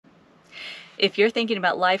If you're thinking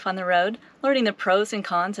about life on the road, learning the pros and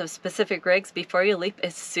cons of specific rigs before you leap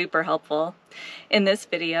is super helpful. In this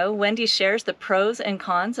video, Wendy shares the pros and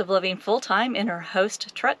cons of living full-time in her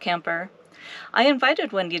host truck camper. I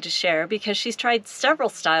invited Wendy to share because she's tried several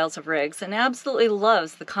styles of rigs and absolutely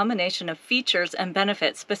loves the combination of features and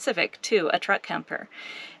benefits specific to a truck camper.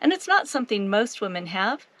 And it's not something most women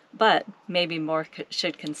have, but maybe more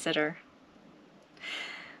should consider.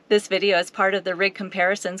 This video is part of the rig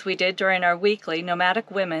comparisons we did during our weekly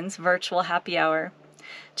Nomadic Women's virtual happy hour.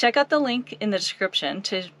 Check out the link in the description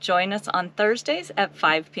to join us on Thursdays at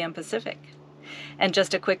 5 p.m. Pacific. And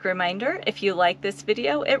just a quick reminder, if you like this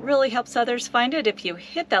video, it really helps others find it if you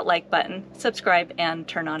hit that like button, subscribe, and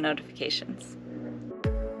turn on notifications.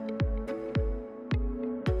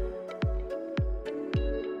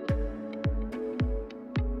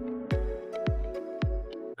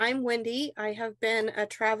 I'm Wendy. I have been a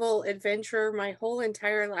travel adventurer my whole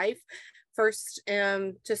entire life. First,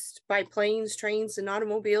 just by planes, trains, and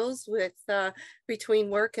automobiles with between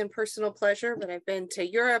work and personal pleasure. But I've been to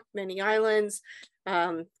Europe, many islands,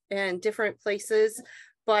 and different places.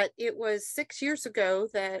 But it was 6 years ago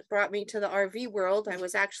that brought me to the RV world. I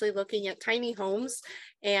was actually looking at tiny homes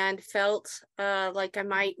and felt like I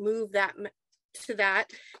might move to that,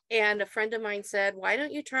 and a friend of mine said, why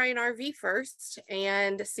don't you try an RV first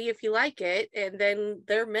and see if you like it, and then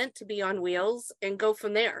they're meant to be on wheels, and go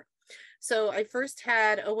from there. So I first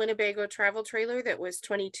had a Winnebago travel trailer that was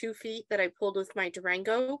 22 feet that I pulled with my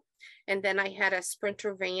Durango, and then I had a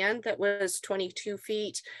Sprinter van that was 22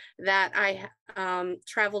 feet that I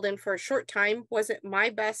traveled in for a short time. Wasn't my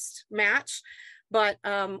best match, but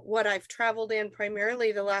what I've traveled in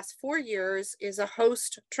primarily the last 4 years is a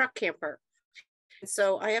host truck camper.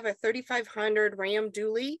 So I have a 3500 Ram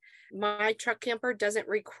dually. My truck camper doesn't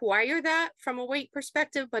require that from a weight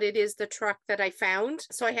perspective, but it is the truck that I found.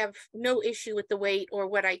 So I have no issue with the weight or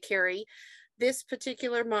what I carry. This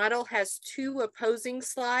particular model has 2 opposing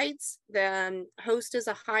slides. The host is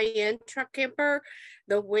a high-end truck camper.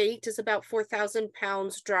 The weight is about 4,000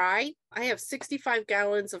 pounds dry. I have 65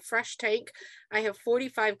 gallons of fresh tank. I have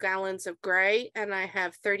 45 gallons of gray, and I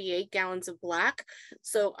have 38 gallons of black.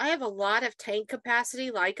 So I have a lot of tank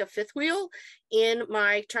capacity, like a fifth wheel, in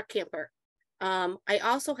my truck camper. I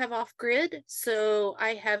also have off-grid, so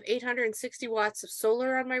I have 860 watts of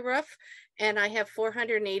solar on my roof, and I have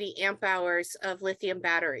 480 amp hours of lithium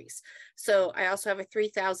batteries. So I also have a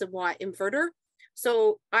 3,000 watt inverter.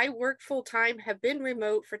 So I work full time, have been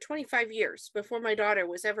remote for 25 years before my daughter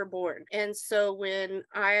was ever born. And so when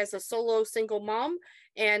I, as a solo single mom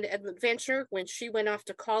and an adventure, when she went off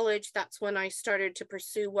to college, that's when I started to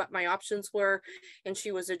pursue what my options were. And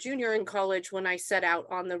she was a junior in college when I set out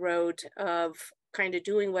on the road of kind of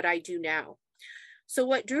doing what I do now. So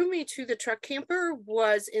what drew me to the truck camper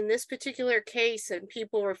was, in this particular case, and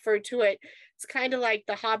people refer to it, it's kind of like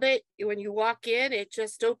The Hobbit. When you walk in, it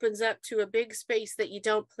just opens up to a big space that you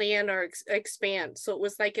don't plan or expand. So it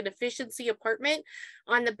was like an efficiency apartment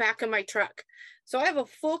on the back of my truck. So I have a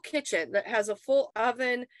full kitchen that has a full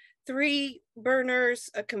oven, 3 burners,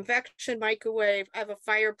 a convection microwave. I have a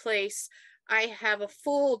fireplace. I have a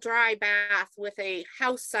full dry bath with a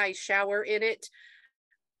house-size shower in it.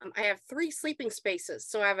 I have 3 sleeping spaces.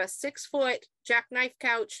 So I have a 6-foot jackknife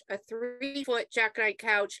couch, a 3-foot jackknife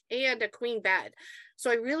couch, and a queen bed. So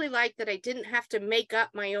I really like that I didn't have to make up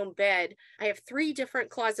my own bed. I have 3 different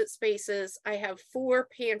closet spaces. I have 4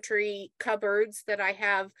 pantry cupboards that I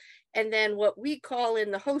have, and then what we call in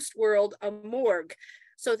the host world a morgue.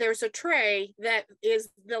 So there's a tray that is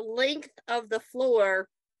the length of the floor.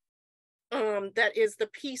 That is the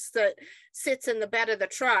piece that sits in the bed of the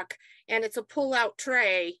truck, and it's a pull-out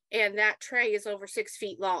tray, and that tray is over 6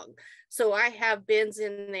 feet long. So I have bins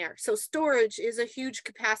in there. So storage is a huge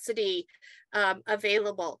capacity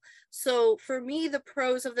available. So for me, the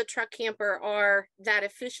pros of the truck camper are that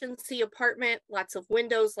efficiency apartment, lots of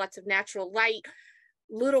windows, lots of natural light,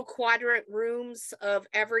 little quadrant rooms of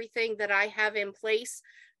everything that I have in place.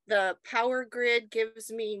 The power grid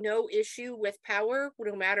gives me no issue with power,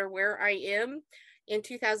 no matter where I am. In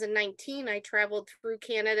 2019, I traveled through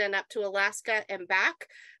Canada and up to Alaska and back.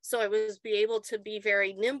 So I was able to be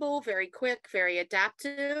very nimble, very quick, very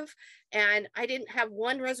adaptive. And I didn't have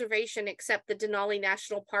one reservation except the Denali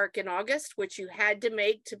National Park in August, which you had to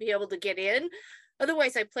make to be able to get in.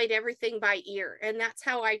 Otherwise, I played everything by ear, and that's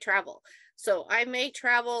how I travel. So I may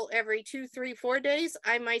travel every 2, 3, 4 days.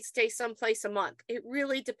 I might stay someplace a month. It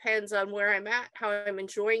really depends on where I'm at, how I'm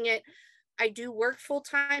enjoying it. I do work full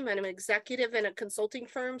time. I'm an executive in a consulting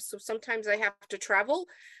firm, so sometimes I have to travel.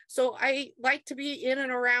 So I like to be in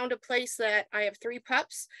and around a place that I have 3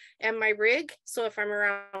 pups and my rig. So if I'm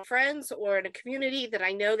around friends or in a community that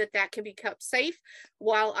I know that that can be kept safe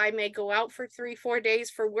while I may go out for 3, 4 days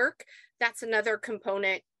for work, that's another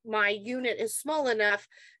component. My unit is small enough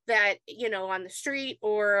that, on the street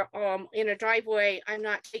or in a driveway, I'm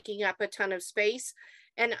not taking up a ton of space.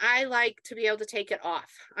 And I like to be able to take it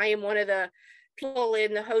off. I am one of the people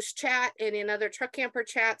in the host chat and in other truck camper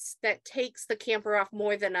chats that takes the camper off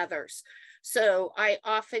more than others. So I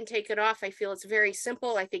often take it off. I feel it's very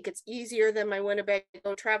simple. I think it's easier than my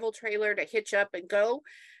Winnebago travel trailer to hitch up and go.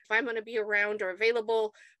 If I'm going to be around or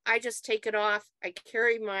available, I just take it off. I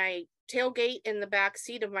carry my tailgate in the back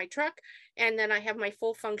seat of my truck, and then I have my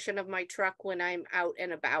full function of my truck when I'm out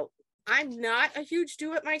and about. I'm not a huge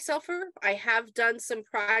do-it-myselfer. I have done some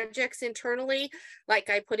projects internally, like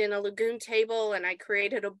I put in a lagoon table and I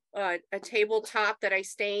created a tabletop that I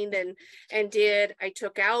stained and did. I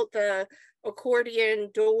took out the accordion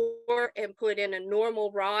door and put in a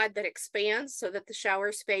normal rod that expands so that the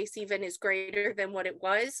shower space even is greater than what it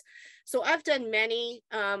was. So I've done many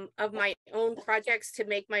of my own projects to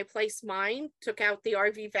make my place mine. Took out the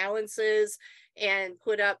RV valances and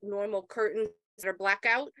put up normal curtains that are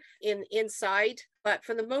blackout inside. But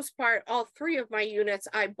for the most part, all 3 of my units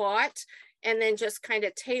I bought and then just kind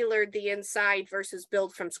of tailored the inside versus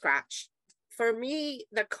build from scratch. For me,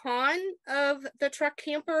 the con of the truck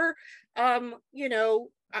camper, I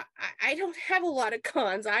don't have a lot of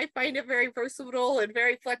cons. I find it very versatile and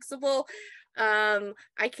very flexible.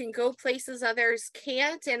 I can go places others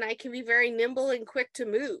can't, and I can be very nimble and quick to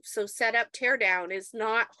move. So set up, tear down is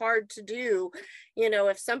not hard to do.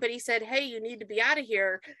 If somebody said, hey, you need to be out of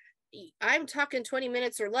here, I'm talking 20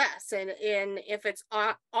 minutes or less. And if it's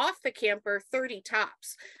off the camper, 30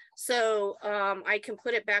 tops. So I can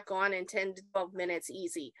put it back on in 10 to 12 minutes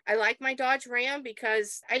easy. I like my Dodge Ram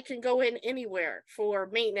because I can go in anywhere for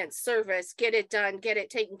maintenance, service, get it done, get it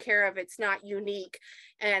taken care of. It's not unique.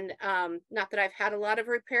 And not that I've had a lot of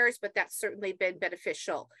repairs, but that's certainly been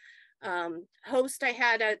beneficial. Host, I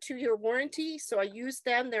had a 2-year warranty, so I used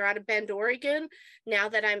them. They're out of Bend, Oregon. Now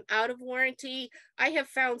that I'm out of warranty, I have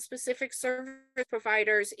found specific service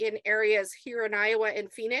providers in areas here in Iowa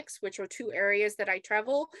and Phoenix, which are 2 areas that I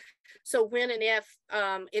travel. So when and if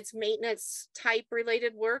it's maintenance type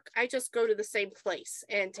related work, I just go to the same place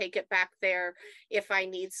and take it back there if I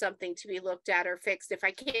need something to be looked at or fixed, if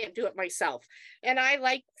I can't do it myself. And I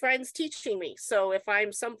like friends teaching me. So if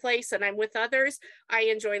I'm someplace and I'm with others, I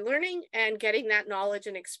enjoy learning and getting that knowledge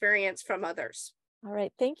and experience from others. All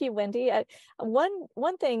right. Thank you, Wendy.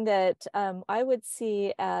 One thing that I would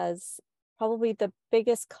see as probably the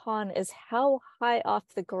biggest con is how high off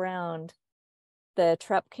the ground the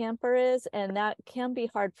truck camper is, and that can be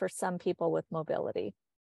hard for some people with mobility.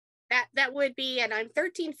 That would be, and I'm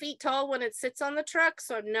 13 feet tall when it sits on the truck,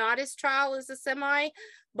 so I'm not as tall as a semi,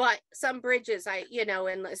 but some bridges,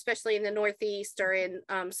 and especially in the Northeast or in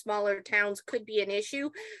smaller towns could be an issue.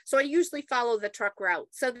 So I usually follow the truck route.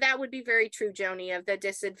 So that would be very true, Joni, of the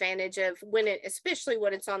disadvantage of especially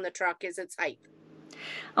when it's on the truck, is its height.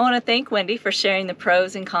 I want to thank Wendy for sharing the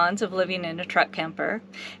pros and cons of living in a truck camper.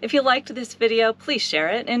 If you liked this video, please share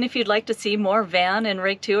it. And if you'd like to see more van and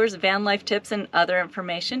rig tours, van life tips, and other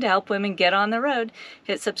information to help women get on the road,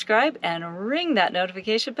 hit subscribe and ring that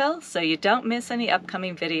notification bell so you don't miss any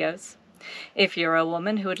upcoming videos. If you're a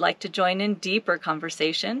woman who would like to join in deeper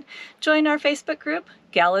conversation, join our Facebook group,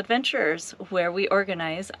 Gal Adventurers, where we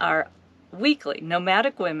organize our weekly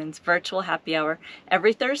Nomadic Women's virtual happy hour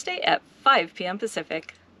every Thursday at 5 p.m.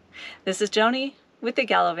 Pacific. This is Joni with the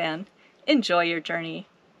Galavan. Enjoy your journey.